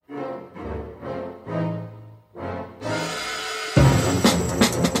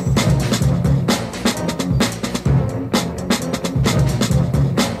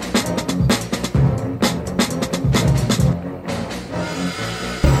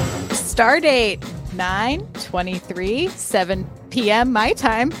Stardate 9:23, 7 p.m. my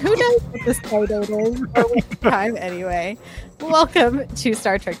time. Who knows what the Stardate is or what time anyway. Welcome to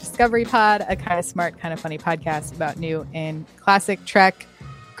Star Trek Discovery Pod, a kind of smart, kind of funny podcast about new and classic Trek.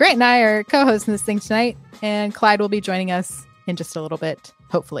 Grant and I are co-hosting this thing tonight, and Clyde will be joining us in just a little bit,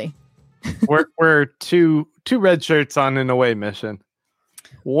 hopefully. We're two red shirts on an away mission.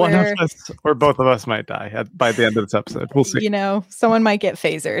 One of us or both of us might die by the end of this episode. We'll see. You know, someone might get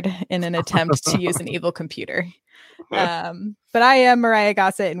phasered in an attempt to use an evil computer. But I am Mariah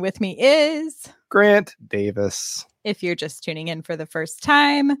Gossett, and with me is Grant Davis. If you're just tuning in for the first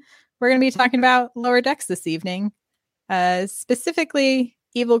time, we're going to be talking about Lower Decks this evening, specifically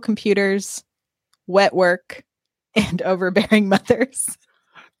evil computers, wet work, and overbearing mothers.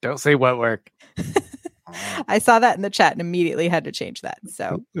 Don't say wet work. I saw that in the chat and immediately had to change that.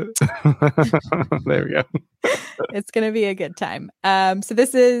 So there we go. It's going to be a good time. So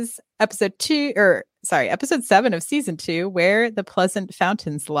this is episode 7 of season 2, Where the Pleasant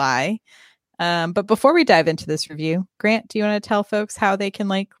Fountains Lie. But before we dive into this review, Grant, do you want to tell folks how they can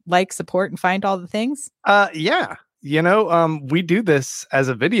like, support, and find all the things? Yeah. You know, we do this as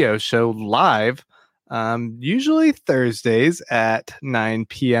a video show live. Usually Thursdays at 9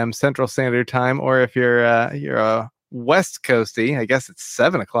 p.m. Central Standard Time, or if you're a West Coastie, I guess it's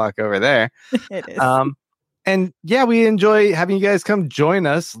 7 o'clock over there. It is. And yeah, we enjoy having you guys come join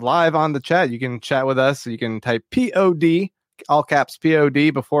us live on the chat. You can chat with us. You can type POD, all caps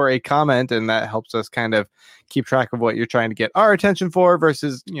POD, before a comment, and that helps us kind of keep track of what you're trying to get our attention for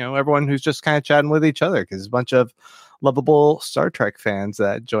versus, you know, everyone who's just kind of chatting with each other, because it's a bunch of lovable Star Trek fans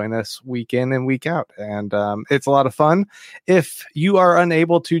that join us week in and week out. And it's a lot of fun. If you are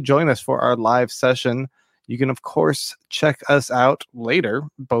unable to join us for our live session, you can, of course, check us out later,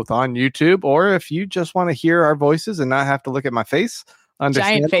 both on YouTube, or if you just want to hear our voices and not have to look at my face.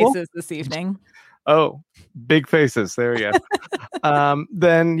 Giant faces this evening. Oh, big faces. There we go.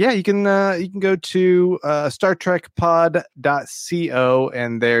 Then, yeah, you can go to StarTrekPod.co,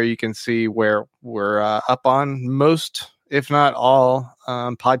 and there you can see where we're up on most, if not all,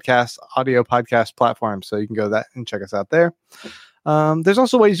 audio podcast platforms. So you can go that and check us out there. There's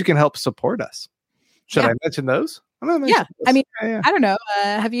also ways you can help support us. Should I mention those? I don't know.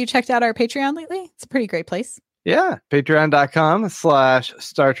 Have you checked out our Patreon lately? It's a pretty great place. Yeah,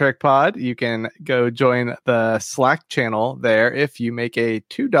 patreon.com/Star Trek Pod. You can go join the Slack channel there if you make a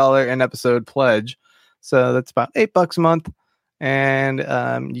 $2 an episode pledge. So that's about $8 a month. And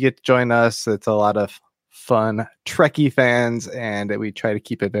you get to join us. It's a lot of fun Trekkie fans, and we try to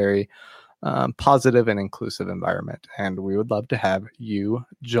keep a very positive and inclusive environment. And we would love to have you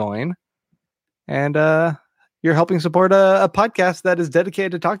join. And you're helping support a podcast that is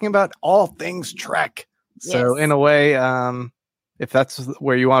dedicated to talking about all things Trek. So in a way, if that's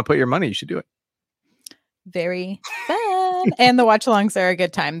where you want to put your money, you should do it. Very fun. And the watch-alongs are a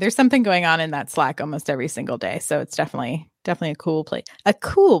good time. There's something going on in that Slack almost every single day. So it's definitely a cool place. A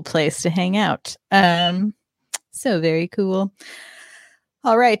cool place to hang out. So very cool.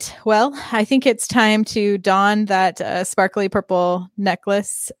 All right. Well, I think it's time to don that sparkly purple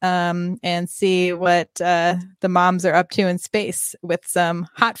necklace and see what the moms are up to in space with some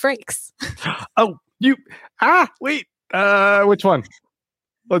hot frakes. Oh, wait. Which one?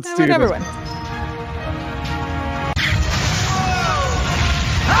 Let's do whatever one.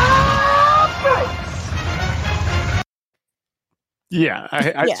 Yeah,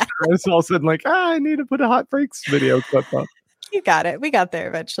 I was all of a sudden like, I need to put a hot brakes video clip up. You got it. We got there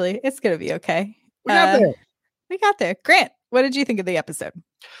eventually. It's gonna be okay. We got there. Grant, what did you think of the episode?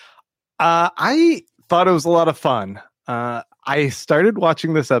 I thought it was a lot of fun. I started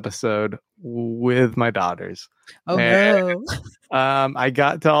watching this episode with my daughters. Oh, no. I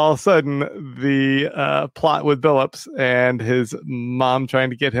got to all of a sudden the plot with Billups and his mom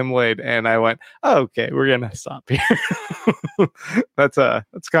trying to get him laid. And I went, okay, we're going to stop here. That's a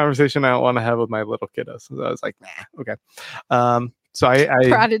conversation I don't want to have with my little kiddos. So I was like, nah, okay. So I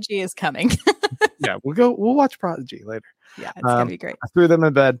Prodigy is coming. Yeah, we'll watch Prodigy later. Yeah, it's going to be great. I threw them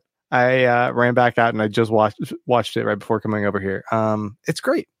in bed. I ran back out and I just watched it right before coming over here. It's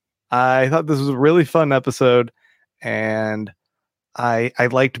great. I thought this was a really fun episode, and I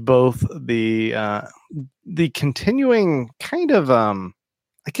liked both the continuing kind of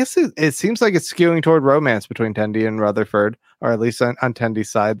I guess it seems like it's skewing toward romance between Tendi and Rutherford, or at least on Tendi's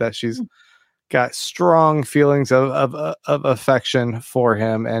side, that she's got strong feelings of affection for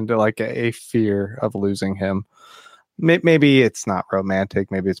him and like a fear of losing him. Maybe it's not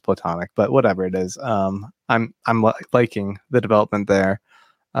romantic, maybe it's platonic, but whatever it is, I'm liking the development there.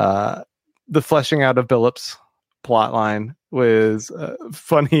 The fleshing out of Billups' plotline was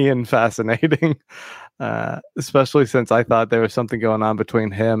funny and fascinating, especially since I thought there was something going on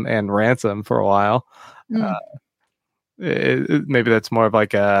between him and Ransom for a while. Maybe that's more of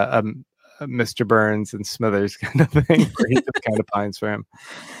like a Mr. Burns and Smithers kind of thing, where he just kind of pines for him.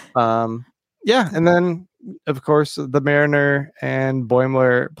 Yeah, and then of course the Mariner and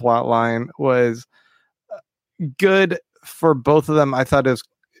Boimler plot line was good for both of them. I thought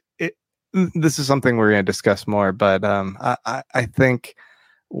this is something we're going to discuss more, but I think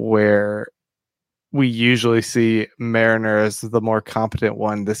where we usually see Mariner as the more competent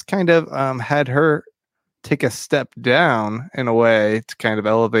one, this kind of had her take a step down in a way to kind of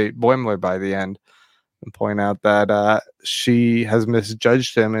elevate Boimler by the end and point out that she has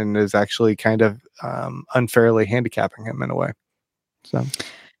misjudged him and is actually kind of unfairly handicapping him in a way. So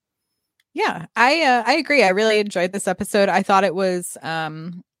yeah, I agree. I really enjoyed this episode. I thought it was a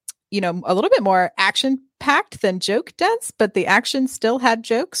little bit more action packed than joke dense, but the action still had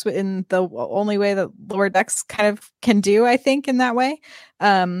jokes in the only way that Lower Decks kind of can do, I think, in that way.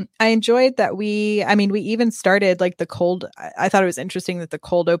 I enjoyed that we even started like the cold. I thought it was interesting that the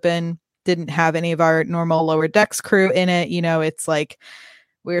cold open didn't have any of our normal Lower Decks crew in it. It's like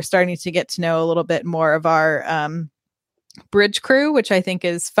we're starting to get to know a little bit more of our bridge crew, which I think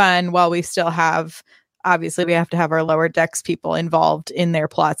is fun, while we still have, obviously we have to have our Lower Decks people involved in their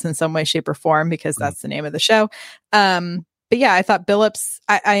plots in some way, shape, or form, because that's the name of the show. But yeah, I thought Billups,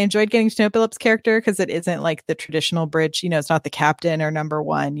 I enjoyed getting to know Billups' character, because it isn't like the traditional bridge, it's not the captain or number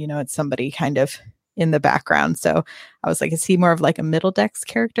one, it's somebody kind of in the background. So I was like, is he more of like a middle decks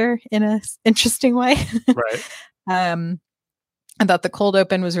character in a interesting way? Right. I thought the cold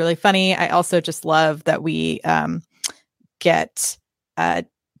open was really funny. I also just love that we get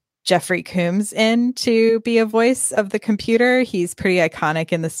Jeffrey Combs in to be a voice of the computer. He's pretty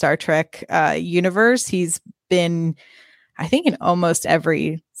iconic in the Star Trek universe. He's been, I think, in almost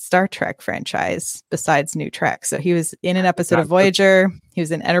every Star Trek franchise besides New Trek. So he was in an episode of Voyager. He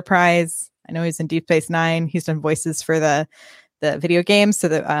was in Enterprise. I know he's in Deep Space Nine. He's done voices for the video games. So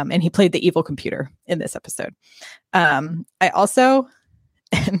and he played the evil computer in this episode. I also,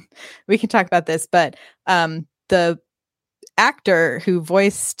 and we can talk about this, but the actor who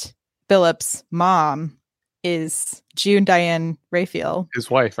voiced Billups' mom is June Diane Raphael, his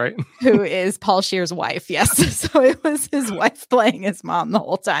wife, right? Who is Paul Scheer's wife. Yes. So it was his wife playing his mom the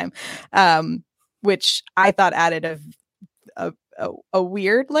whole time, which I thought added a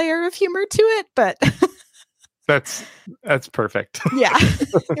weird layer of humor to it, but that's perfect. Yeah.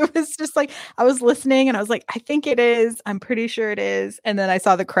 It was just like, I was listening and I was like, I think it is. I'm pretty sure it is. And then I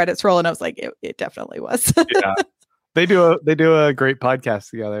saw the credits roll and I was like, it definitely was. Yeah. They do a great podcast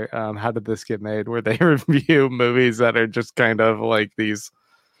together. How Did This Get Made? Where they review movies that are just kind of like these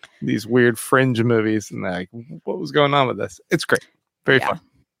weird fringe movies, and they're like, what was going on with this? It's great, very fun.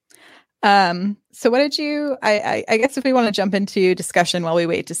 So what did you? I guess if we want to jump into discussion while we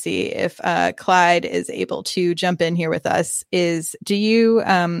wait to see if Clyde is able to jump in here with us, do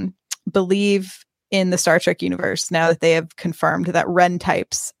you believe in the Star Trek universe now that they have confirmed that Ren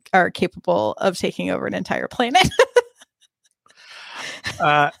types are capable of taking over an entire planet?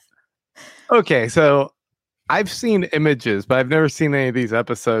 Okay, so I've seen images, but I've never seen any of these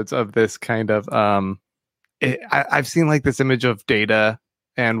episodes of this kind of I've seen like this image of Data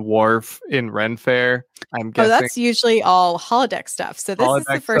and Worf in Ren Fair. I'm guessing that's usually all holodeck stuff. So this is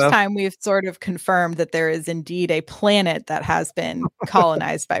the first time we've sort of confirmed that there is indeed a planet that has been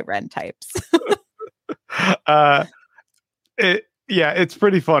colonized by Ren types. It's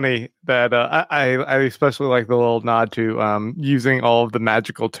pretty funny that I especially like the little nod to using all of the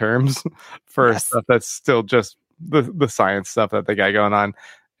magical terms for stuff that's still just the science stuff that they got going on.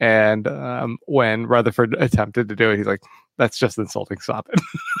 And when Rutherford attempted to do it, he's like, that's just insulting. Stop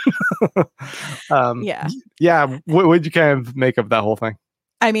it. Yeah. What would you kind of make of that whole thing?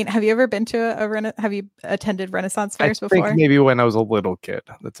 I mean, have you ever been to have you attended Renaissance fairs before? I think maybe when I was a little kid.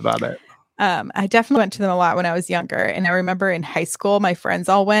 That's about it. I definitely went to them a lot when I was younger. And I remember in high school, my friends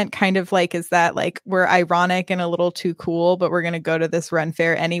all went, kind of like, is that like, we're ironic and a little too cool, but we're going to go to this Ren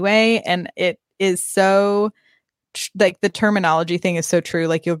Fair anyway. And it is so, like, the terminology thing is so true.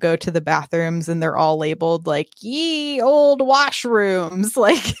 Like, you'll go to the bathrooms and they're all labeled like, ye old washrooms,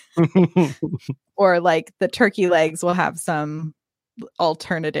 like, or like the turkey legs will have some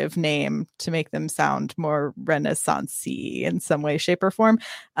alternative name to make them sound more Renaissance-y in some way, shape, or form.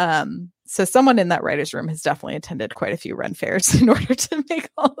 So someone in that writer's room has definitely attended quite a few Ren fairs in order to make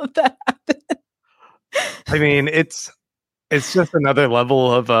all of that happen. I mean, it's just another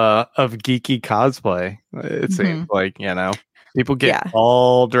level of geeky cosplay. It seems like, People get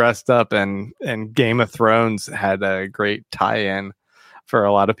all dressed up, and Game of Thrones had a great tie-in for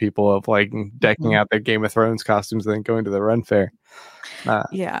a lot of people of like decking out their Game of Thrones costumes and then going to the Ren Fair.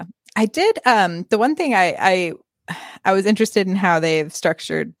 I did. The one thing I was interested in how they've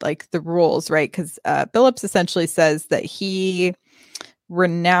structured like the rules, right? Because Billups essentially says that he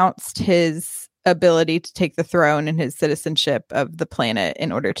renounced his ability to take the throne and his citizenship of the planet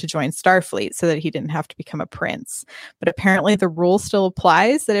in order to join Starfleet so that he didn't have to become a prince. But apparently the rule still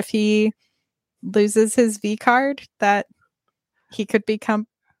applies that if he loses his V card, that he could become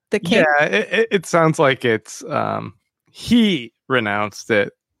the king. Yeah, it sounds like it's he renounced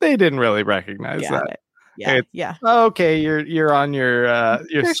it. They didn't really recognize that. Yeah. Okay, you're on your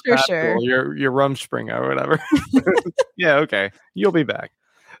sure. your Rumspringa or whatever. Yeah, okay. You'll be back.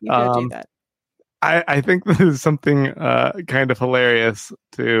 You go do that. I think this is something kind of hilarious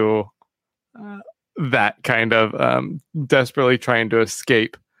to that kind of desperately trying to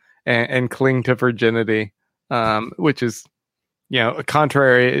escape and cling to virginity, which is,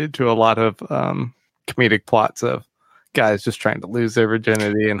 contrary to a lot of comedic plots of guys just trying to lose their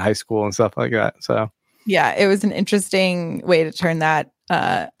virginity in high school and stuff like that. So yeah, it was an interesting way to turn that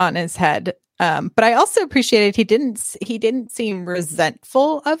on his head. But I also appreciated he didn't seem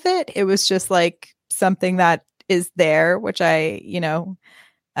resentful of it. It was just like something that is there, which there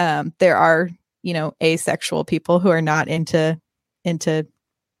are, asexual people who are not into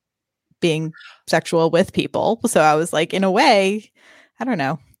being sexual with people. So I was like, in a way, I don't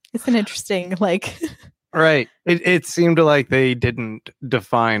know. It's an interesting Right. It seemed like they didn't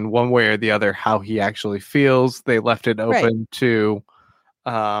define one way or the other how he actually feels. They left it open to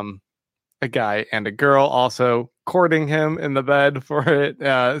a guy and a girl also courting him in the bed for it.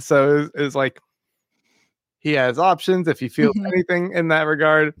 So it's like he has options if he feels anything in that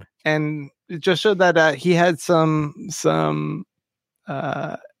regard. And it just showed that he had some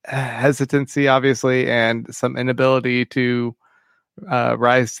hesitancy, obviously, and some inability to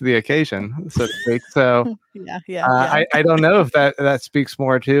rise to the occasion, so to speak. So I don't know if that speaks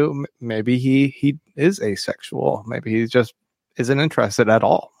more to maybe he is asexual. Maybe he just isn't interested at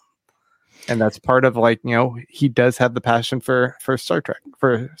all. And that's part of he does have the passion for Star Trek,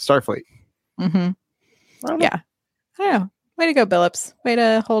 for Starfleet. I don't know. Way to go, Billups. Way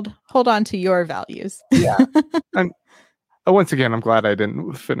to hold on to your values. Yeah. Once again, I'm glad I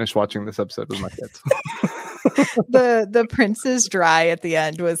didn't finish watching this episode with my kids. The prince's dry at the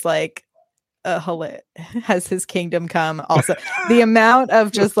end was like has his kingdom come. Also, the amount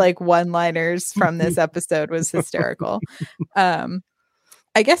of just like one-liners from this episode was hysterical.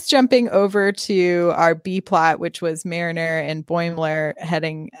 I guess jumping over to our B plot, which was Mariner and Boimler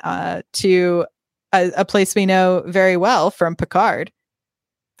heading to a place we know very well from Picard.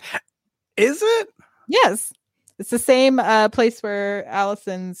 Is it? Yes. It's the same place where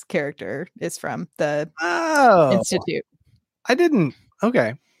Allison's character is from, the Institute. I didn't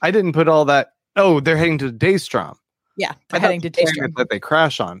put all that. Oh, they're heading to Daystrom. Yeah, they're heading to Daystrom. That they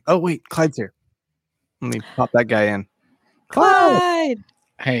crash on. Oh, wait, Clyde's here. Let me pop that guy in. Clyde!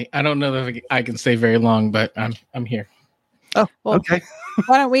 Hey, I don't know if I can stay very long, but I'm here. Oh, well, okay.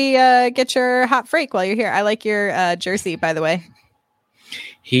 Why don't we get your hot freak while you're here? I like your jersey, by the way.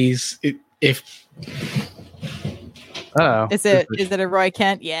 Is it a Roy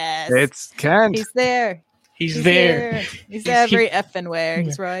Kent? Yes. It's Kent. He's there. He's there. He's every effing where.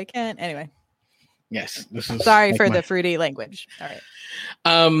 He's Roy Kent. Anyway. Yes. This is sorry for the fruity language. All right.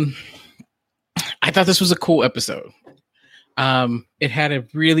 I thought this was a cool episode. It had a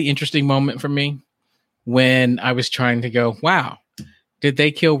really interesting moment for me when I was trying to go, wow, did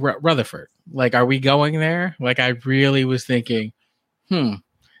they kill Rutherford? Like, are we going there? Like, I really was thinking,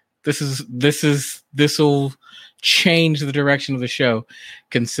 this will change the direction of the show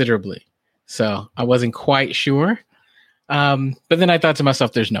considerably. So I wasn't quite sure. But then I thought to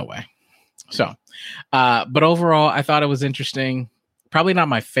myself, there's no way. So, but overall, I thought it was interesting. Probably not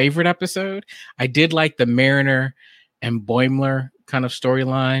my favorite episode. I did like the Mariner and Boimler kind of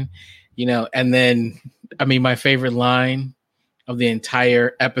storyline, and then, my favorite line of the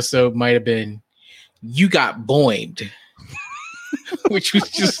entire episode might have been, "You got boimed," which was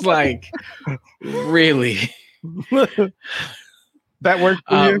just like, really? That worked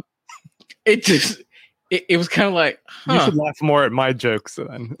for you? It was kind of like, you should laugh more at my jokes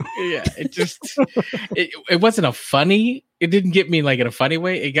then. Yeah, it wasn't it didn't get me like in a funny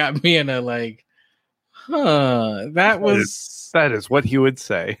way. It got me in a like, that is what he would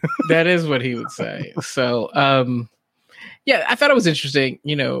say. That is what he would say. So, yeah, I thought it was interesting.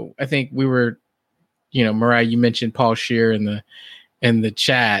 I think we were, Mariah, you mentioned Paul Scheer in the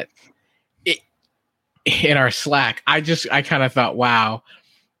chat. in our Slack. I kind of thought, wow,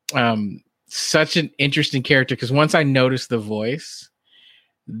 such an interesting character. Because once I noticed the voice,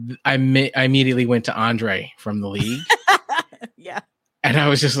 I immediately went to Andre from the League. Yeah. And I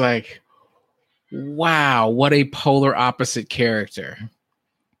was just like, wow, what a polar opposite character.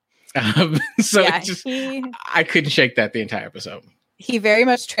 So yeah, I couldn't shake that the entire episode. He very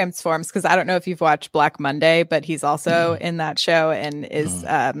much transforms, because I don't know if you've watched Black Monday, but he's also in that show and is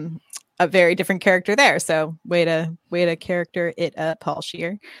a very different character there. So way to character it up, Paul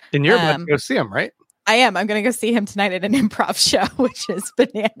Scheer. And you're about to go see him, right? I am. I'm going to go see him tonight at an improv show, which is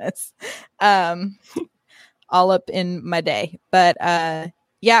bananas. All up in my day. But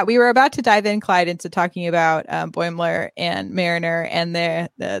yeah, we were about to dive in, Clyde, into talking about Boimler and Mariner and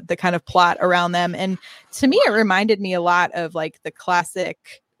the kind of plot around them. And to me, it reminded me a lot of like the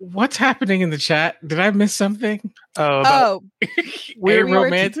classic. What's happening in the chat? Did I miss something? We're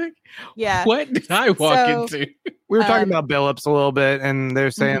romantic? Yeah. What did I walk into? We were talking about Billups a little bit, and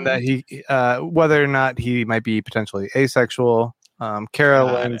they're saying that he, whether or not he might be potentially asexual.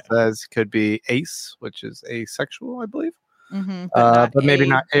 Carolyn says could be ace, which is asexual, I believe. But maybe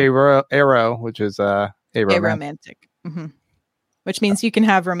not arrow, which is aromantic. Which means you can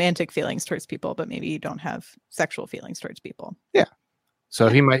have romantic feelings towards people, but maybe you don't have sexual feelings towards people. Yeah. So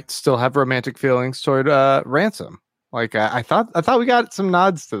he might still have romantic feelings toward Ransom. Like I thought we got some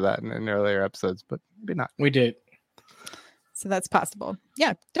nods to that in earlier episodes, but maybe not. We did. So that's possible.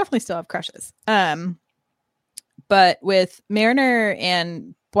 Yeah, definitely still have crushes. But with Mariner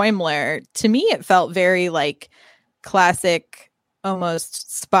and Boimler, to me, it felt very like classic, almost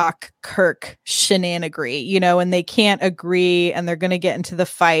Spock Kirk shenanigery, you know, and they can't agree and they're going to get into the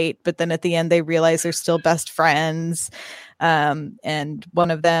fight. But then at the end, they realize they're still best friends. And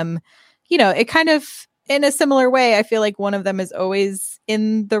one of them, you know, it kind of, in a similar way, I feel like one of them is always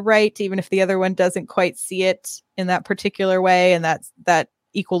in the right, even if the other one doesn't quite see it in that particular way. And that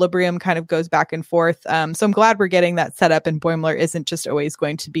equilibrium kind of goes back and forth. So I'm glad we're getting that set up, and Boimler isn't just always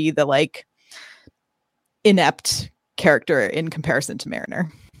going to be the like inept character in comparison to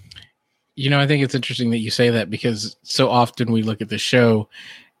Mariner. You know, I think it's interesting that you say that, because so often we look at the show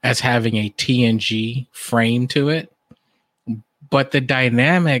as having a TNG frame to it, but the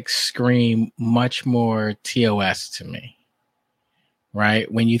dynamics scream much more TOS to me.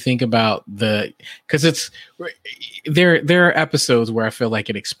 Right? When you think about because it's there are episodes where I feel like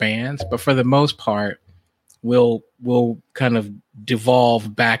it expands, but for the most part, we'll kind of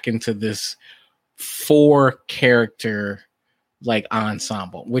devolve back into this 4 character like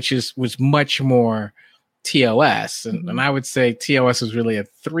ensemble, which was much more TOS. And I would say TOS is really a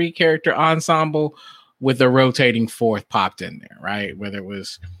 3 character ensemble with a rotating 4th popped in there, right? Whether it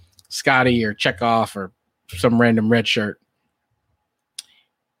was Scotty or Chekhov or some random red shirt.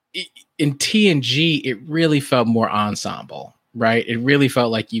 In TNG, it really felt more ensemble, right? It really felt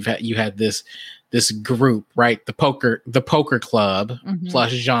like you had this group, right? The poker club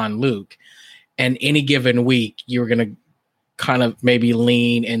plus Jean-Luc, and any given week you were going to kind of maybe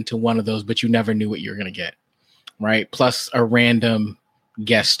lean into one of those, but you never knew what you were going to get, right? Plus a random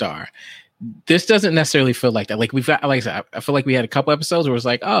guest star. This doesn't necessarily feel like that. Like we've got, like I said, I feel like we had a couple episodes where it's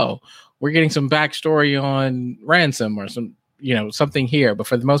like, oh, we're getting some backstory on Ransom or some, you know, something here, but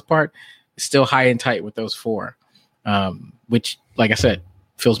for the most part, it's still high and tight with those 4, which, like I said,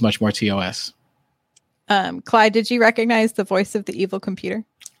 feels much more TOS. Clyde, did you recognize the voice of the evil computer?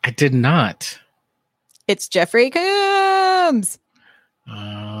 I did not. It's Jeffrey Combs.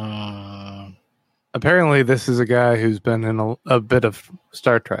 Apparently, this is a guy who's been in a bit of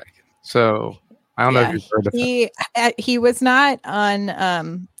Star Trek. So I don't know if you've heard of him. He was not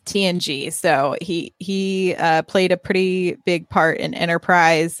on TNG, so he played a pretty big part in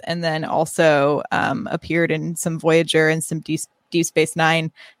Enterprise, and then also appeared in some Voyager and some Deep Space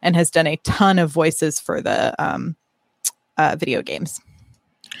Nine, and has done a ton of voices for the video games.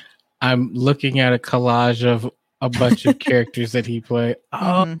 I'm looking at a collage of a bunch of characters that he played.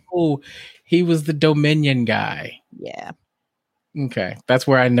 Oh, he was the Dominion guy. Yeah. Okay, that's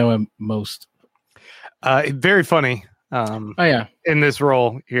where I know him most. Very funny. Oh yeah, in this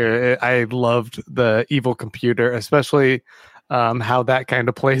role here, I loved the evil computer, especially how that kind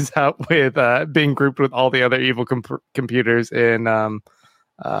of plays out with being grouped with all the other evil computers in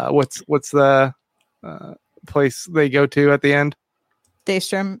what's the place they go to at the end?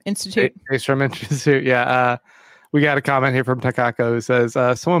 Daystrom Institute. Daystrom Institute. Yeah. We got a comment here from Takako who says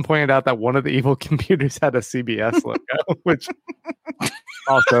someone pointed out that one of the evil computers had a CBS logo, which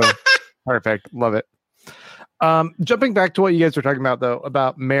also perfect. Love it. Jumping back to what you guys were talking about, though,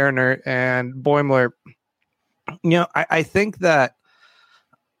 about Mariner and Boimler, you know, I think that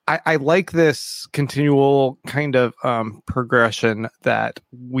I like this continual kind of progression that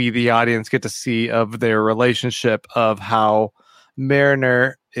we, the audience, get to see of their relationship, of how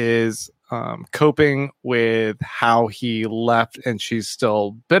Mariner is coping with how he left, and she's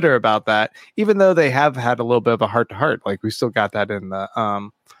still bitter about that, even though they have had a little bit of a heart to heart. Like, we still got that in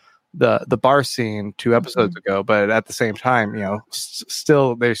the bar scene 2 episodes ago, but at the same time, you know,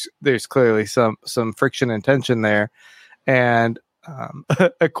 still there's clearly some friction and tension there, and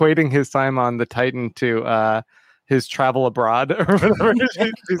equating his time on the Titan to his travel abroad or whatever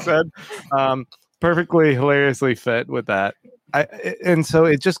she said, perfectly hilariously fit with that. And so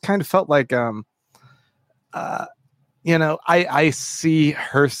it just kind of felt like, you know, I see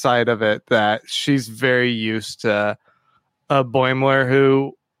her side of it, that she's very used to a Boimler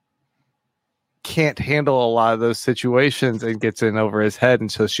who can't handle a lot of those situations and gets in over his head,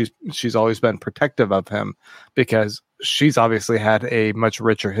 and so she's always been protective of him, because she's obviously had a much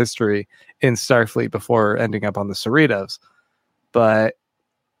richer history in Starfleet before ending up on the Cerritos. But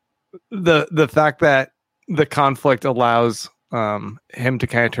the fact that the conflict allows him to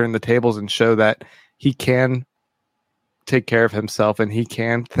kind of turn the tables and show that he can take care of himself and he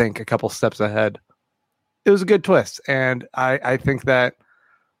can think a couple steps ahead, it was a good twist, and I think that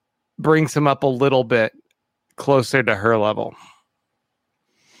brings him up a little bit closer to her level.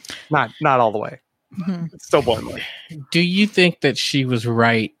 Not all the way. It's still Boimler. Do you think that she was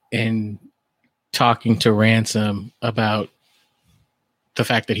right in talking to Ransom about the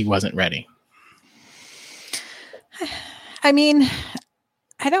fact that he wasn't ready? I mean,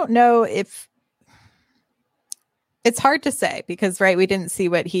 I don't know if it's hard to say, because, right, we didn't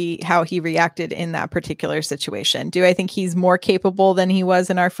see how he reacted in that particular situation. Do I think he's more capable than he was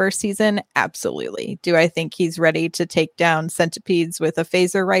in our first season? Absolutely. Do I think he's ready to take down centipedes with a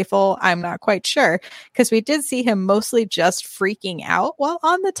phaser rifle? I'm not quite sure, because we did see him mostly just freaking out while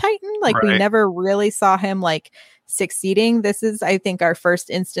on the Titan. Like, we never really saw him like succeeding. This is, I think, our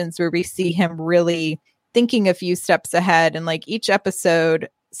first instance where we see him really thinking a few steps ahead. And like each episode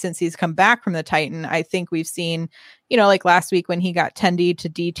since he's come back from the Titan, I think we've seen, you know, like last week when he got Tendi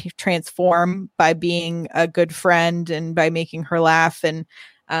to transform by being a good friend and by making her laugh and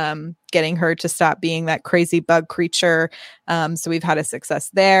getting her to stop being that crazy bug creature. So we've had a success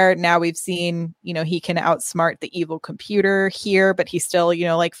there. Now we've seen, you know, he can outsmart the evil computer here, but he still, you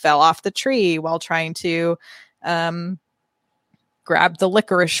know, like fell off the tree while trying to grab the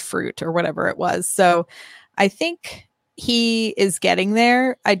licorice fruit or whatever it was. So I think he is getting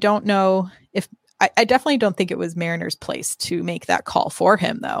there. I don't know if I definitely don't think it was Mariner's place to make that call for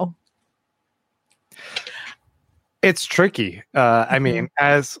him, though. It's tricky. I mean,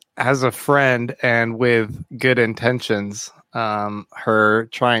 as a friend and with good intentions, her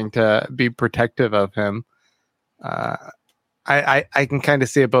trying to be protective of him, I can kind of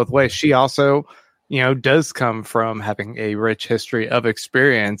see it both ways. She also, you know, does come from having a rich history of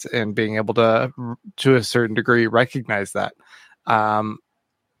experience and being able to a certain degree, recognize that.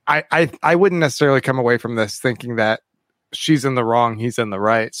 I wouldn't necessarily come away from this thinking that she's in the wrong, he's in the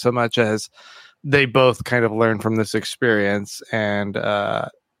right, so much as they both kind of learn from this experience, and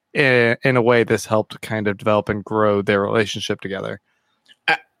in a way, this helped kind of develop and grow their relationship together.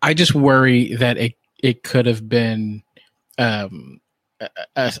 I just worry that it could have been a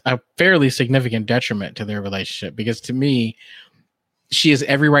fairly significant detriment to their relationship, because to me, she has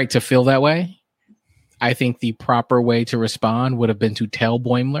every right to feel that way. I think the proper way to respond would have been to tell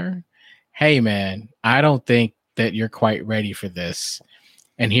Boimler, hey man, I don't think that you're quite ready for this,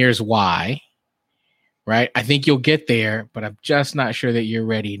 and here's why. Right? I think you'll get there, but I'm just not sure that you're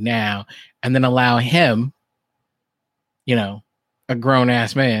ready now. And then allow him, you know, a grown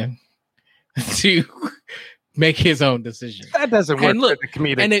ass man, to make his own decision. That doesn't work for the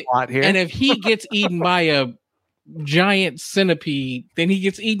comedic plot here. And if he gets eaten by a giant centipede, then he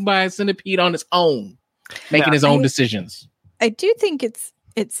gets eaten by a centipede on his own, making his own decisions. I do think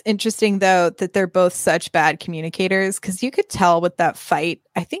it's interesting, though, that they're both such bad communicators, because you could tell with that fight.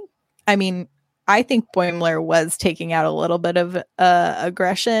 I think Boimler was taking out a little bit of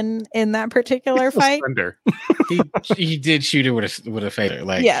aggression in that particular fight. he did shoot her with a phaser.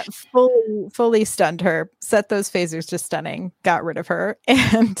 Like, yeah, fully stunned her. Set those phasers to stunning. Got rid of her,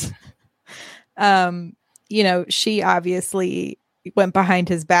 and you know, she obviously went behind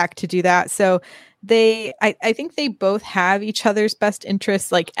his back to do that. So I think they both have each other's best interests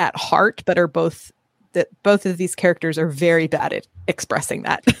like at heart, but both of these characters are very bad at expressing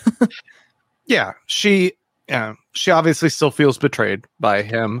that. Yeah, she obviously still feels betrayed by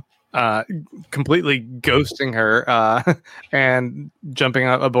him, completely ghosting her and jumping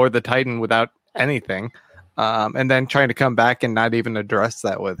aboard the Titan without anything. and then trying to come back and not even address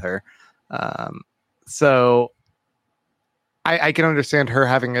that with her. So I can understand her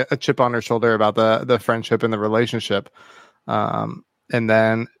having a chip on her shoulder about the friendship and the relationship. And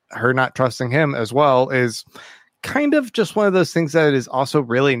then her not trusting him as well is kind of just one of those things that is also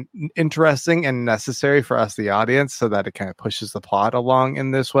really interesting and necessary for us, the audience, so that it kind of pushes the plot along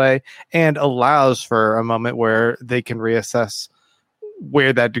in this way and allows for a moment where they can reassess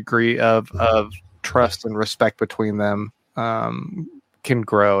where that degree of trust and respect between them can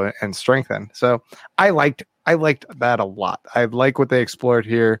grow and strengthen. So I liked that a lot. I like what they explored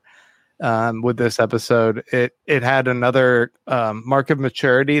here with this episode. It had another mark of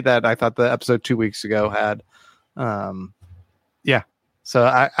maturity that I thought the episode 2 weeks ago had. So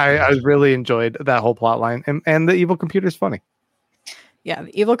I really enjoyed that whole plot line, and the evil computer is funny. Yeah,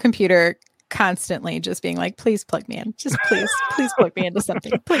 the evil computer constantly just being like, please plug me in, just please plug me into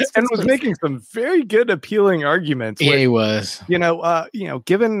something, please, and was making some very good appealing arguments. Yeah, he was.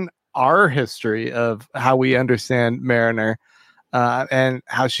 Given our history of how we understand Mariner, and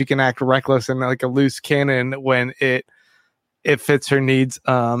how she can act reckless and like a loose cannon when it fits her needs,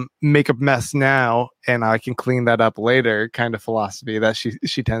 make a mess now and I can clean that up later kind of philosophy that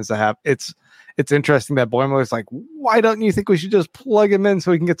she tends to have. It's interesting that Boimler's like, why don't you think we should just plug him in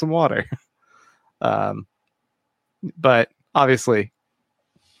so we can get some water? But obviously,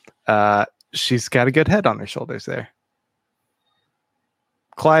 she's got a good head on her shoulders there.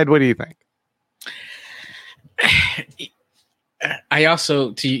 Clyde, what do you think? I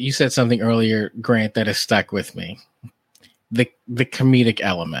also, you said something earlier, Grant, that has stuck with me. The comedic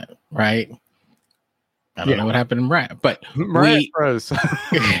element, right? I don't know what happened in Mariah, but Mariah froze.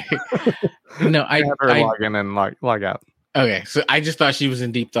 No, I have her log in and log out. Okay, so I just thought she was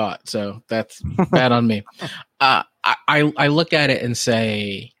in deep thought, so that's bad on me. I look at it and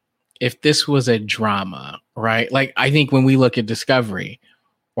say, if this was a drama, right? Like, I think when we look at Discovery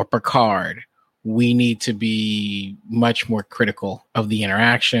or Picard, we need to be much more critical of the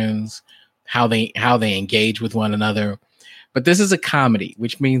interactions, how they engage with one another. But this is a comedy,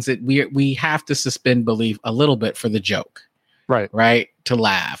 which means that we have to suspend belief a little bit for the joke, right, to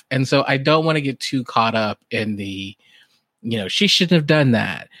laugh. And so I don't want to get too caught up in the, she shouldn't have done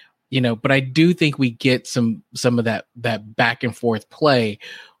that, But I do think we get some of that back and forth play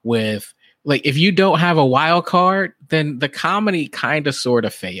with, like, if you don't have a wild card, then the comedy kind of sort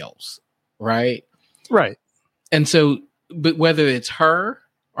of fails, right? Right. And so, but whether it's her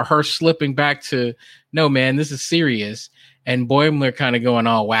or her slipping back to, no, man, this is serious, and Boimler kind of going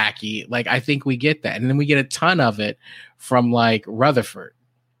all wacky, like, I think we get that. And then we get a ton of it from, like, Rutherford.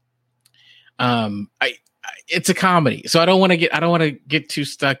 It's a comedy, so I don't want to get too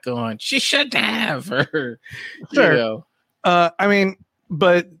stuck on she should have, or sure. I mean,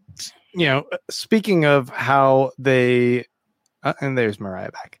 but speaking of how they and there's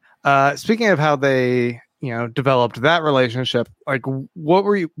Mariah back. Speaking of how they developed that relationship, like, what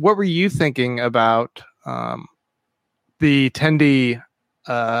were you thinking about the Tendi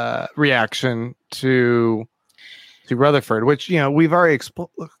reaction to Rutherford, which we've already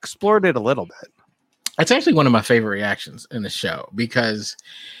explored it a little bit. It's actually one of my favorite reactions in the show, because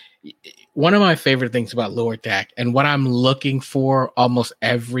one of my favorite things about Lower Deck, and what I'm looking for almost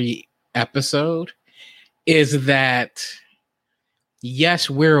every episode, is that, yes,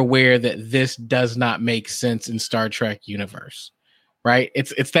 we're aware that this does not make sense in Star Trek universe, right?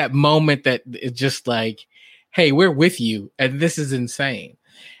 It's that moment that it's just like, hey, we're with you, and this is insane.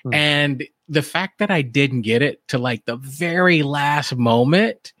 Mm. And the fact that I didn't get it to, like, the very last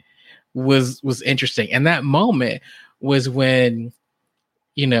moment was interesting. And that moment was when,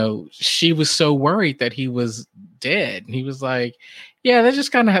 she was so worried that he was dead. And he was like, yeah, that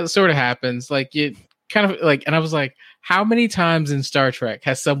just kind of sort of happens. Like, it kind of like, and I was like, how many times in Star Trek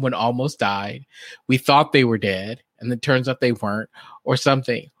has someone almost died? We thought they were dead, and it turns out they weren't, or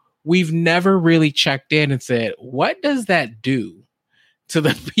something. We've never really checked in and said, what does that do to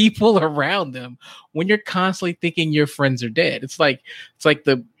the people around them when you're constantly thinking your friends are dead? It's like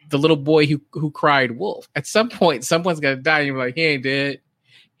the little boy who cried wolf. At some point, someone's got to die, and you're like, he ain't dead.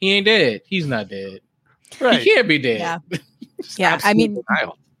 He ain't dead. He's not dead. Right. He can't be dead. Yeah. Yeah. I mean,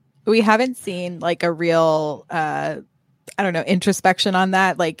 we haven't seen, like, a real, introspection on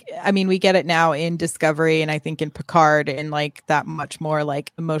that. Like, I mean, we get it now in Discovery, and I think in Picard in, like, that much more,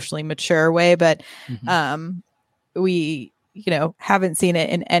 like, emotionally mature way. But we, haven't seen it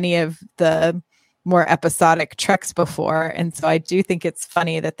in any of the more episodic Treks before. And so I do think it's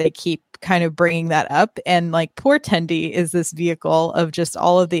funny that they keep kind of bringing that up. And, like, poor Tendi is this vehicle of just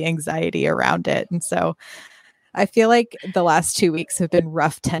all of the anxiety around it. And so I feel like the last 2 weeks have been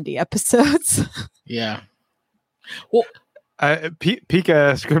rough Tendi episodes. Yeah. Well,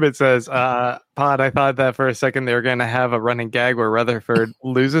 Pika Scribbit says, Pod, I thought that for a second they were going to have a running gag where Rutherford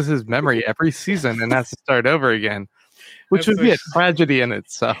loses his memory every season and has to start over again, which would be a tragedy in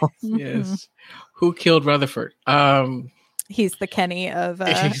itself. Yes. Who killed Rutherford? He's the Kenny of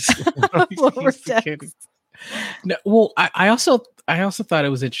he's Lower the Decks. No, well, I also thought it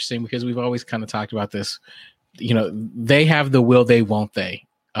was interesting because we've always kind of talked about this. You know, they have the will they, won't they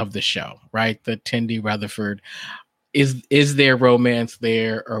of the show, right? The Tendi Rutherford. Is there romance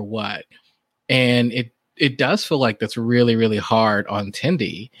there or what? And it does feel like that's really, really hard on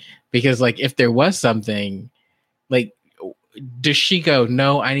Tendi because, like, if there was something, like, does she go,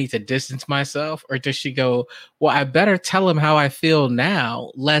 no, I need to distance myself? Or does she go, well, I better tell him how I feel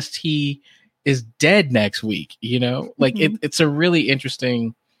now, lest he is dead next week? You know, like it's a really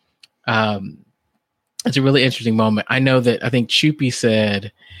interesting, it's a really interesting moment. I know that I think Chupi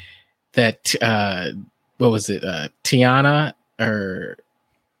said that, what was it? Tiana or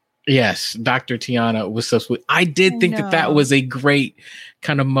yes, Dr. Tiana was so sweet. I did think that was a great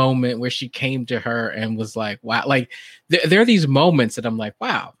kind of moment where she came to her and was like, wow, like there are these moments that I'm like,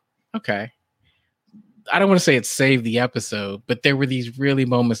 wow, okay. I don't want to say it saved the episode, but there were these really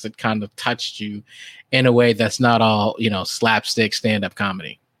moments that kind of touched you in a way that's not all, you know, slapstick stand-up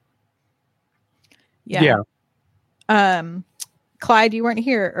comedy. Yeah. Clyde, you weren't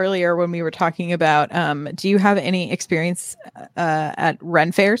here earlier when we were talking about, do you have any experience at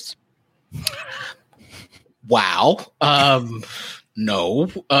Ren fairs? Wow.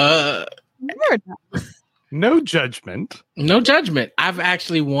 No. No judgment. No judgment. I've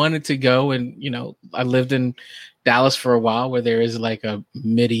actually wanted to go, and, you know, I lived in Dallas for a while where there is like a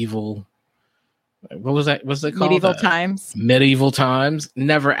medieval, what was that? What's it called? Medieval times. Medieval times.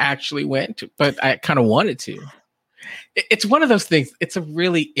 Never actually went, but I kind of wanted to. It's one of those things. It's a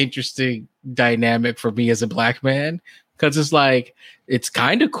really interesting dynamic for me as a Black man because it's like, it's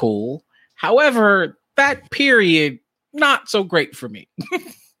kind of cool. However, that period, not so great for me.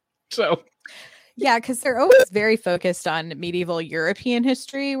 So. Yeah, because they're always very focused on medieval European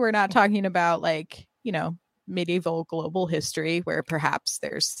history. We're not talking about, like, you know, medieval global history where perhaps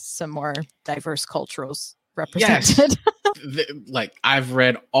there's some more diverse cultures represented. Yes. Like, I've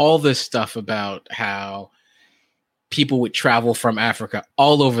read all this stuff about how people would travel from Africa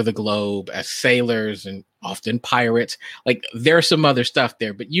all over the globe as sailors and often pirates. Like, there's some other stuff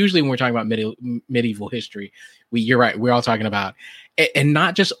there, but usually when we're talking about medieval history, you're right, we're all talking about, and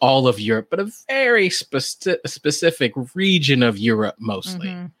not just all of Europe, but a very specific region of Europe mostly.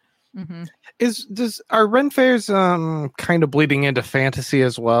 Mm-hmm. Mm-hmm. Are Ren fairs kind of bleeding into fantasy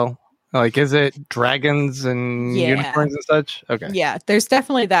as well? Like, is it dragons and unicorns and such? Okay. Yeah, there's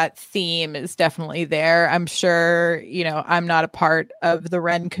definitely that theme is definitely there. I'm sure, you know, I'm not a part of the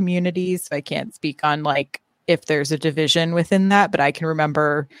Ren community, so I can't speak on, like, if there's a division within that, but I can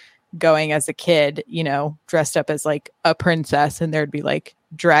remember going as a kid, you know, dressed up as like a princess, and there'd be like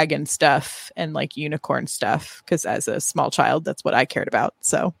dragon stuff and like unicorn stuff, because as a small child, that's what I cared about.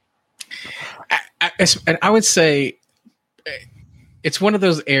 So and I would say it's one of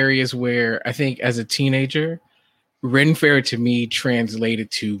those areas where I think as a teenager, Ren Fair to me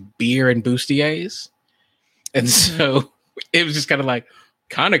translated to beer and bustiers. And so it was just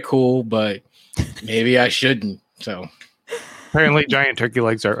kind of cool, but maybe I shouldn't. So apparently giant turkey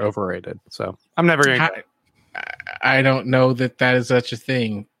legs are overrated. So I'm never going to. I don't know that is such a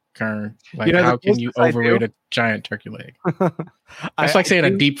thing, Kern. Like, you know, how can you overrate a giant turkey leg? That's like saying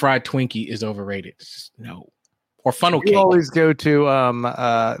a deep fried Twinkie is overrated. Just, no. Or funnel cake. We always go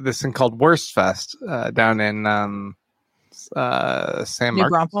to this thing called Worst Fest down in San New Marcos.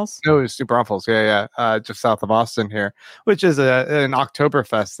 Braunfels? No, it's New Braunfels. Yeah. Just south of Austin here, which is an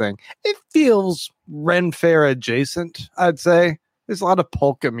Oktoberfest thing. It feels Ren Fair adjacent, I'd say. There's a lot of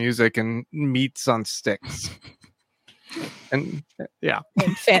polka music and meats on sticks. And yeah.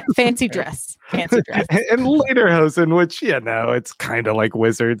 And fancy dress. And lederhosen, which, you know, it's kind of like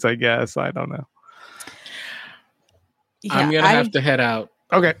wizards, I guess. I don't know. Yeah, I'm going to have to head out.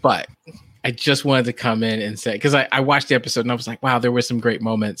 Okay. But I just wanted to come in and say, because I watched the episode and I was like, wow, there were some great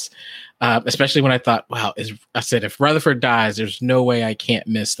moments. Especially when I thought, wow, I said, if Rutherford dies, there's no way I can't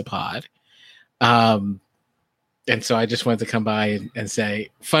miss the pod. And so I just wanted to come by and say,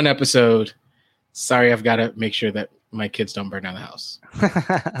 fun episode. Sorry, I've got to make sure that my kids don't burn down the house.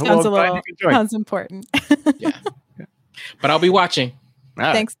 Sounds important. Yeah. But I'll be watching.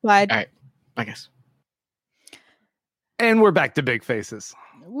 Right. Thanks, Clyde. All right. Bye, guys. And we're back to Big Faces.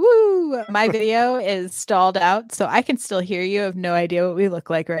 Woo! my video is stalled out, so I can still hear you. I have no idea what we look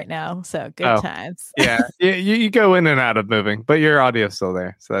like right now. So good times. Yeah, you go in and out of moving, but your audio's still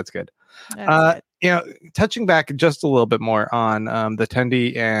there, so that's good. That's good. Touching back just a little bit more on the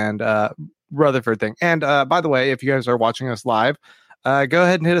Tendi and Rutherford thing. And by the way, if you guys are watching us live, go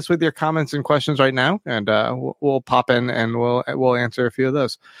ahead and hit us with your comments and questions right now, and we'll pop in and we'll answer a few of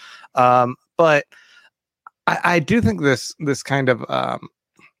those. But I do think this kind of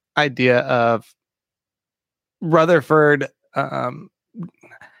idea of Rutherford,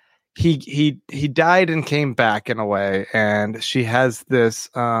 he died and came back in a way, and she has this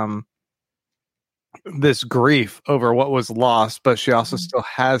this grief over what was lost, but she also still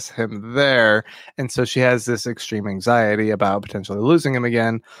has him there, and so she has this extreme anxiety about potentially losing him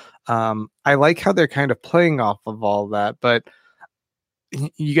again. I like how they're kind of playing off of all that, but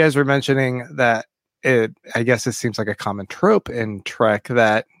you guys were mentioning that I guess it seems like a common trope in Trek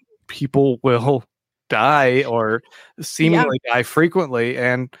that people will die or seemingly die frequently,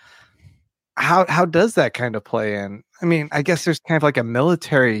 and how does that kind of play in? I mean, I guess there's kind of like a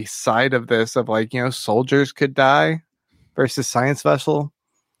military side of this, of like, soldiers could die versus science vessel.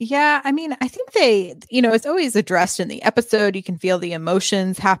 Yeah, I mean, I think they, it's always addressed in the episode. You can feel the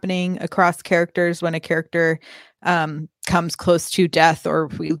emotions happening across characters when a character comes close to death, or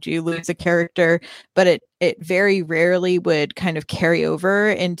if we do lose a character, but it very rarely would kind of carry over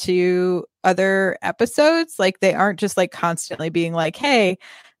into other episodes. Like, they aren't just like constantly being like, hey,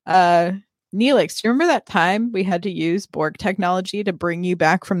 Neelix, do you remember that time we had to use Borg technology to bring you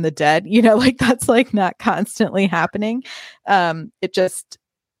back from the dead? Like, that's like not constantly happening. It just,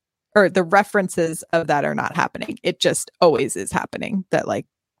 or the references of that are not happening. It just always is happening that like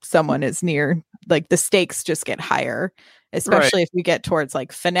someone is near, like the stakes just get higher, especially if we get towards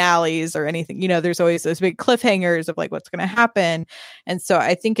like finales or anything. There's always those big cliffhangers of like what's going to happen. And so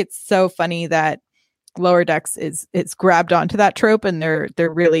I think it's so funny that Lower Decks it's grabbed onto that trope, and they're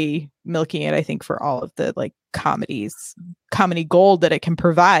really milking it, I think, for all of the like comedy gold that it can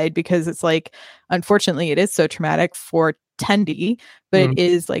provide, because it's like, unfortunately, it is so traumatic for Tendi, but it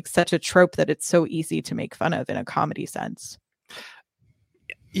is like such a trope that it's so easy to make fun of in a comedy sense.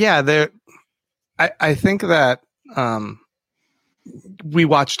 Yeah, I think that we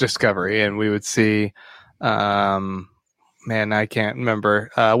watched Discovery and we would see man, I can't remember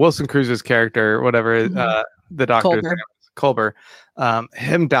Wilson Cruz's character, whatever, the doctor's name is, Culber,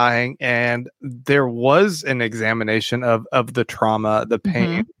 him dying, and there was an examination of the trauma, the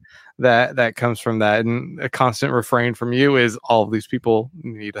pain that comes from that, and a constant refrain from you is all of these people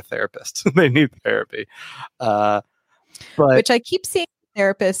need a therapist. They need therapy, but which I keep seeing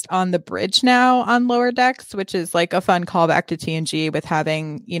therapist on the bridge now on Lower Decks, which is like a fun callback to TNG with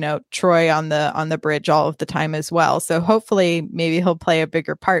having Troy on the bridge all of the time as well. So hopefully maybe he'll play a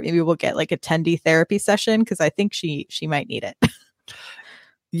bigger part. Maybe we'll get like a Tendi therapy session, because I think she might need it.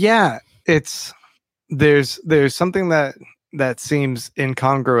 Yeah, there's something that seems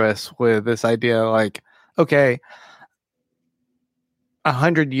incongruous with this idea. Like, okay,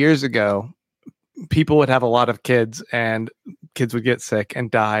 100 years ago, people would have a lot of kids, and kids would get sick and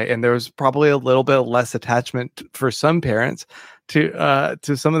die, and there was probably a little bit less attachment for some parents to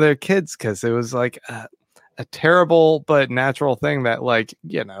some of their kids, because it was like a terrible but natural thing that, like,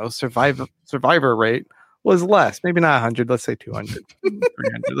 survivor rate was less. Maybe not 100, let's say 200,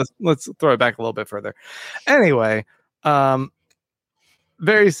 300. Let's throw it back a little bit further. Anyway,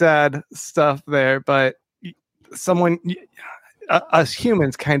 very sad stuff there, but us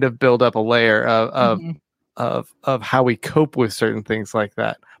humans kind of build up a layer of how we cope with certain things like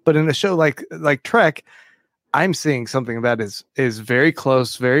that. But in a show like Trek, I'm seeing something that is very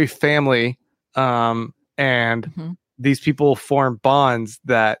close, very family, and these people form bonds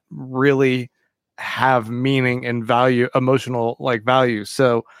that really have meaning and value, emotional like value.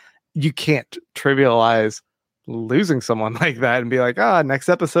 So you can't trivialize losing someone like that and be like, next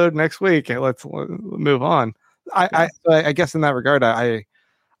episode next week, let's move on. I guess in that regard, I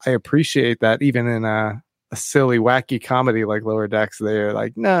appreciate that even in a silly, wacky comedy like Lower Decks, they're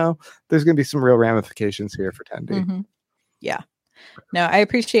like, no, there's going to be some real ramifications here for Tendi. Yeah, no, I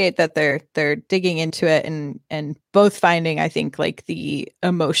appreciate that they're digging into it and both finding, I think, like the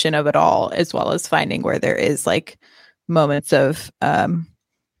emotion of it all, as well as finding where there is like moments of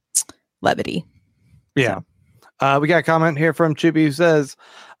levity. Yeah. So. We got a comment here from Chibi who says,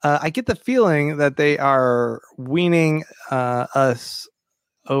 I get the feeling that they are weaning us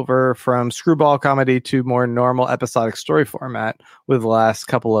over from screwball comedy to more normal episodic story format with the last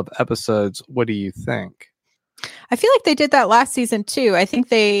couple of episodes. What do you think? I feel like they did that last season too. I think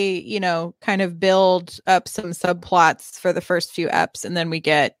they, kind of build up some subplots for the first few eps, and then we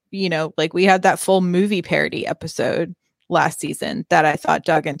get, like we had that full movie parody episode last season that I thought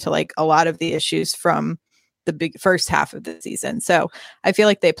dug into like a lot of the issues from the big first half of the season. So I feel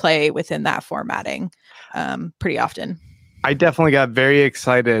like they play within that formatting pretty often. I definitely got very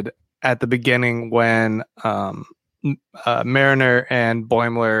excited at the beginning when Mariner and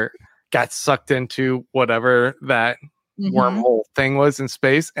Boimler got sucked into whatever that wormhole thing was in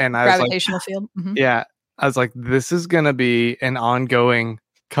space, and I gravitational was like, field. Mm-hmm. Yeah, I was like, this is gonna be an ongoing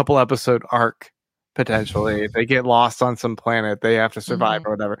couple episode arc potentially. They get lost on some planet, they have to survive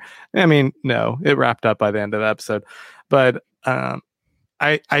or whatever. I mean, no, it wrapped up by the end of the episode, but I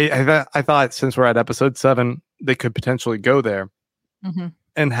thought since we're at episode 7, they could potentially go there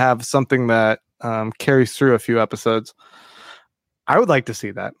and have something that carries through a few episodes. I would like to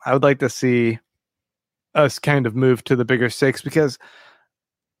see that. I would like to see us kind of move to the bigger stakes, because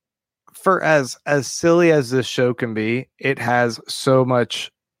for as silly as this show can be, it has so much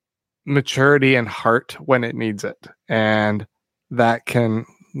maturity and heart when it needs it, and that's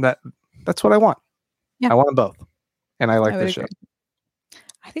what I want. I want them both, and I like this show.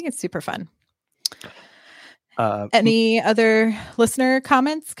 I think it's super fun. Any other listener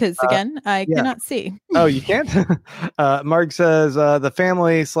comments? Because again, I cannot see. Oh, you can't? Mark says the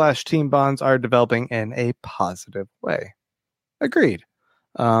family/team bonds are developing in a positive way. Agreed.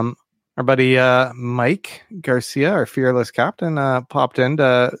 Our buddy Mike Garcia, our fearless captain, popped in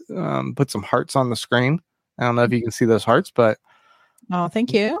to put some hearts on the screen. I don't know if you can see those hearts, but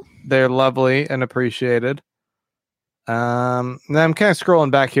thank you. They're lovely and appreciated. Then I'm kind of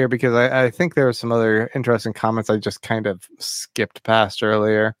scrolling back here because I think there were some other interesting comments I just kind of skipped past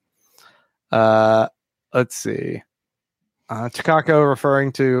earlier. Let's see. Takako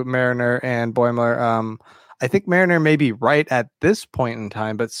referring to Mariner and Boimler. I think Mariner may be right at this point in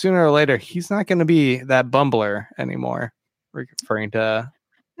time, but sooner or later he's not going to be that bumbler anymore. Referring to,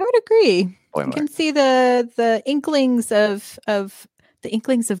 I would agree. Boimler. You can see the inklings of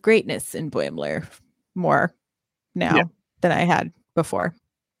greatness in Boimler more now than I had before.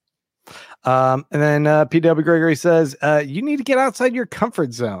 And then P.W. Gregory says, you need to get outside your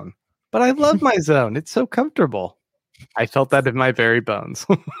comfort zone. But I love my zone. It's so comfortable. I felt that in my very bones.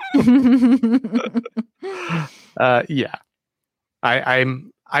 Yeah.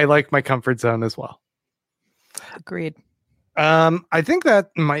 I like my comfort zone as well. Agreed. I think that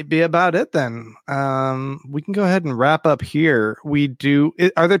might be about it then. We can go ahead and wrap up here.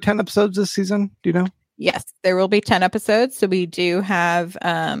 Are there 10 episodes this season? Do you know? Yes, there will be 10 episodes. So we do have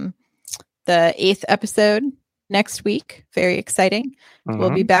the 8th episode next week. Very exciting.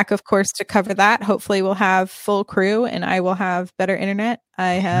 We'll be back, of course, to cover that. Hopefully we'll have full crew and I will have better internet.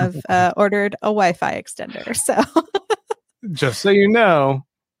 I have ordered a Wi-Fi extender. So just so you know,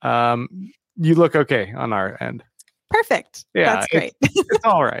 you look okay on our end. Perfect. Yeah, that's great. It's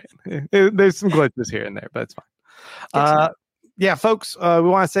all right. There's some glitches here and there, but it's fine. Yeah, folks, we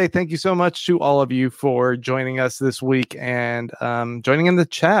want to say thank you so much to all of you for joining us this week and joining in the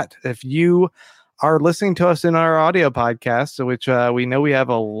chat. If you are listening to us in our audio podcast, which we know we have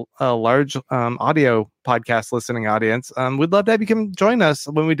a large audio podcast listening audience, we'd love to have you come join us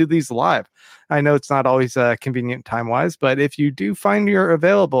when we do these live. I know it's not always convenient time-wise, but if you do find you're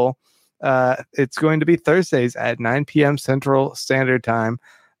available, it's going to be Thursdays at 9 p.m. Central Standard Time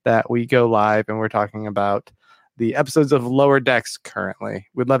that we go live, and we're talking about the episodes of Lower Decks currently.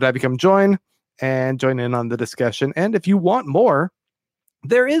 We'd love to have you come join in on the discussion. And if you want more,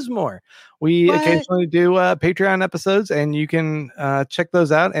 there is more. We occasionally do Patreon episodes, and you can check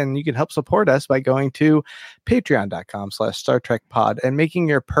those out, and you can help support us by going to patreon.com/Star Trek Pod and making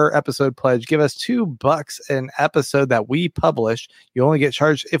your per episode pledge. Give us $2 an episode that we publish. You only get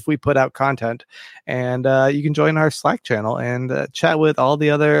charged if we put out content, and you can join our Slack channel and chat with all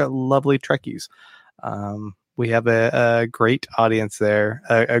the other lovely Trekkies. We have a great audience there,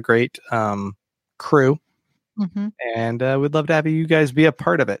 a great crew. And we'd love to have you guys be a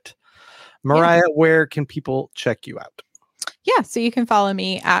part of it. Mariah, where can people check you out? Yeah, so you can follow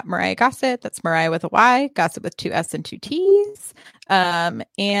me at Mariah Gossett. That's Mariah with a Y, Gossett with 2 S and 2 T's.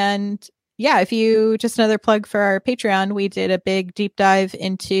 And yeah, if you just another plug for our Patreon, we did a big deep dive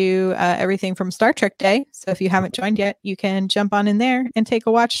into everything from Star Trek Day. So if you haven't joined yet, you can jump on in there and take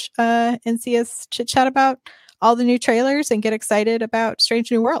a watch and see us chit chat about all the new trailers and get excited about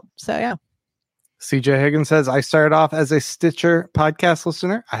Strange New World. So yeah. CJ Higgins says, I started off as a Stitcher podcast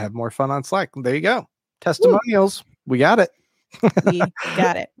listener. I have more fun on Slack. There you go. Testimonials. Woo. We got it. We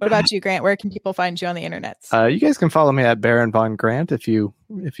got it. What about you, Grant? Where can people find you on the internet? You guys can follow me at Baron Von Grant if you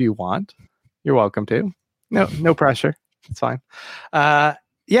want. You're welcome to. No pressure. It's fine.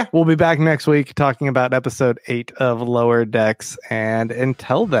 Yeah, we'll be back next week talking about episode 8 of Lower Decks. And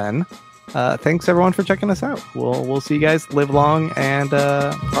until then, thanks everyone for checking us out. We'll see you guys. Live long and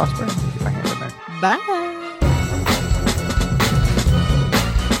prosper. Get my hand in there. Bye.